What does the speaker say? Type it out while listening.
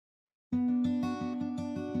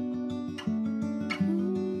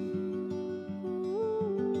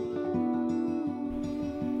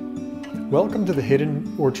Welcome to the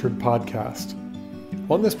Hidden Orchard Podcast.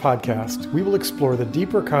 On this podcast, we will explore the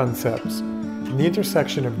deeper concepts from the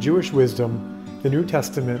intersection of Jewish wisdom, the New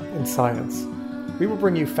Testament, and science. We will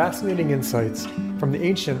bring you fascinating insights from the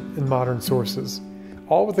ancient and modern sources,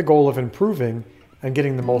 all with the goal of improving and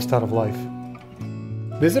getting the most out of life.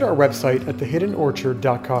 Visit our website at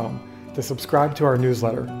thehiddenorchard.com to subscribe to our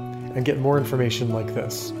newsletter and get more information like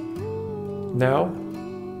this. Now,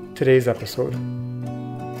 today's episode.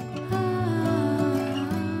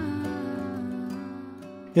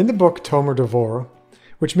 In the book Tomer Devorah,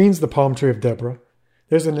 which means the palm tree of Deborah,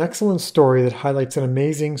 there's an excellent story that highlights an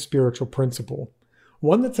amazing spiritual principle,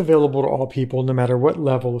 one that's available to all people no matter what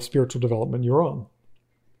level of spiritual development you're on.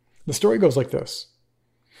 The story goes like this.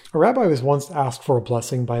 A rabbi was once asked for a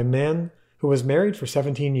blessing by a man who was married for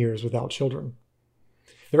 17 years without children.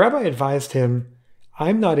 The rabbi advised him,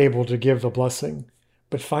 "I'm not able to give the blessing,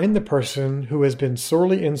 but find the person who has been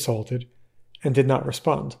sorely insulted and did not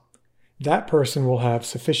respond. That person will have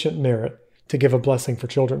sufficient merit to give a blessing for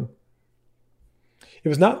children." It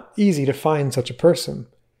was not easy to find such a person.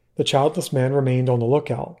 The childless man remained on the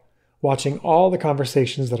lookout, watching all the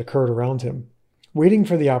conversations that occurred around him, waiting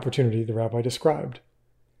for the opportunity the rabbi described.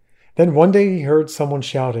 Then one day he heard someone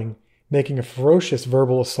shouting, making a ferocious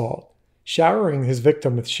verbal assault, showering his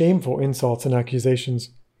victim with shameful insults and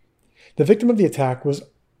accusations. The victim of the attack was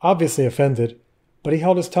obviously offended, but he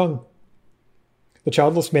held his tongue. The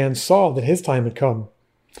childless man saw that his time had come.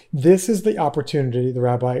 This is the opportunity the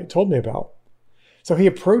rabbi told me about. So he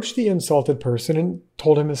approached the insulted person and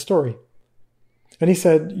told him his story. And he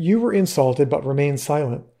said, "You were insulted but remain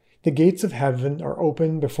silent. The gates of heaven are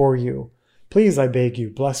open before you. Please, I beg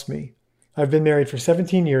you, bless me. I've been married for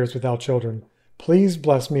 17 years without children. Please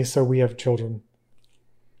bless me so we have children."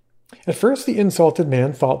 At first, the insulted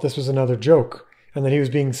man thought this was another joke and that he was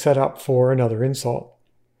being set up for another insult.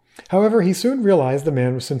 However, he soon realized the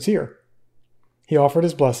man was sincere. He offered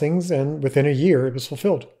his blessings, and within a year it was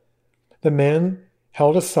fulfilled. The man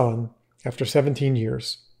held a son after 17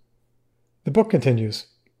 years. The book continues.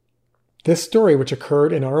 This story, which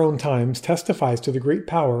occurred in our own times, testifies to the great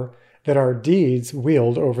power that our deeds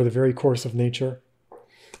wield over the very course of nature.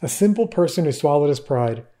 A simple person who swallowed his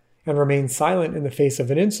pride and remained silent in the face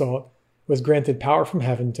of an insult was granted power from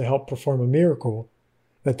heaven to help perform a miracle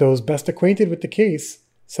that those best acquainted with the case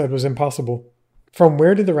said was impossible. From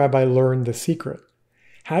where did the rabbi learn the secret?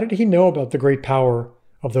 How did he know about the great power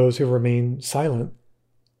of those who remain silent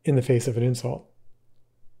in the face of an insult?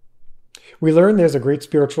 We learn there's a great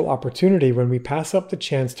spiritual opportunity when we pass up the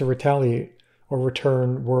chance to retaliate or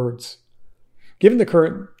return words. Given the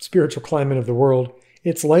current spiritual climate of the world,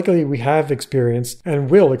 it's likely we have experienced and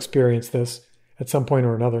will experience this at some point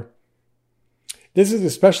or another. This is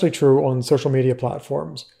especially true on social media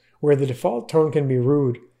platforms, where the default tone can be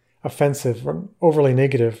rude, offensive, or overly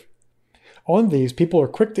negative. On these, people are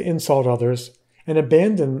quick to insult others and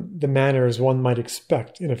abandon the manners one might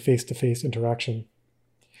expect in a face-to-face interaction.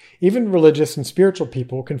 Even religious and spiritual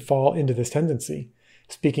people can fall into this tendency,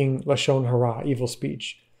 speaking lashon hara, evil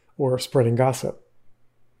speech, or spreading gossip.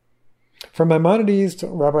 From Maimonides to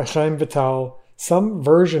Rabbi Chaim Vital, some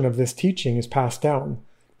version of this teaching is passed down,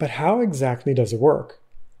 but how exactly does it work?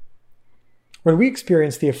 When we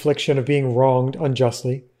experience the affliction of being wronged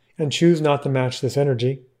unjustly and choose not to match this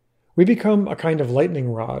energy, we become a kind of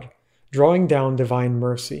lightning rod, drawing down divine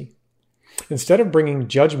mercy. Instead of bringing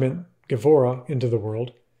judgment, Gevorah, into the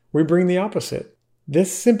world, we bring the opposite.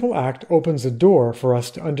 This simple act opens a door for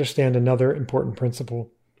us to understand another important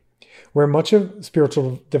principle. Where much of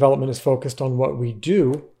spiritual development is focused on what we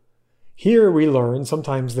do, here we learn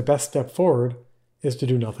sometimes the best step forward is to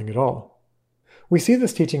do nothing at all. We see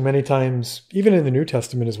this teaching many times, even in the New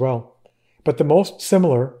Testament as well, but the most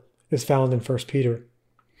similar is found in 1 Peter,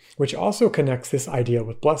 which also connects this idea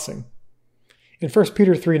with blessing. In 1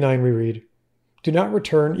 Peter 3:9 we read, "Do not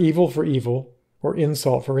return evil for evil or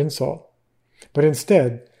insult for insult, but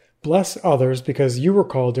instead bless others because you were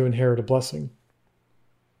called to inherit a blessing."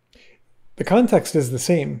 The context is the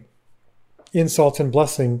same. Insult and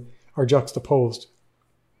blessing are juxtaposed.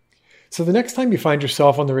 So the next time you find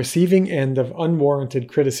yourself on the receiving end of unwarranted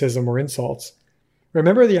criticism or insults,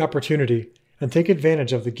 remember the opportunity and take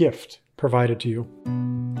advantage of the gift provided to you.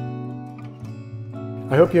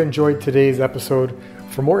 I hope you enjoyed today's episode.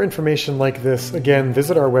 For more information like this, again,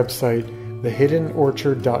 visit our website,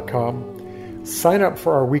 thehiddenorchard.com. Sign up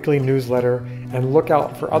for our weekly newsletter and look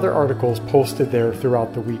out for other articles posted there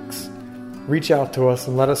throughout the weeks. Reach out to us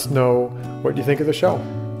and let us know what you think of the show.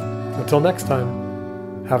 Until next time,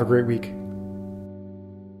 have a great week.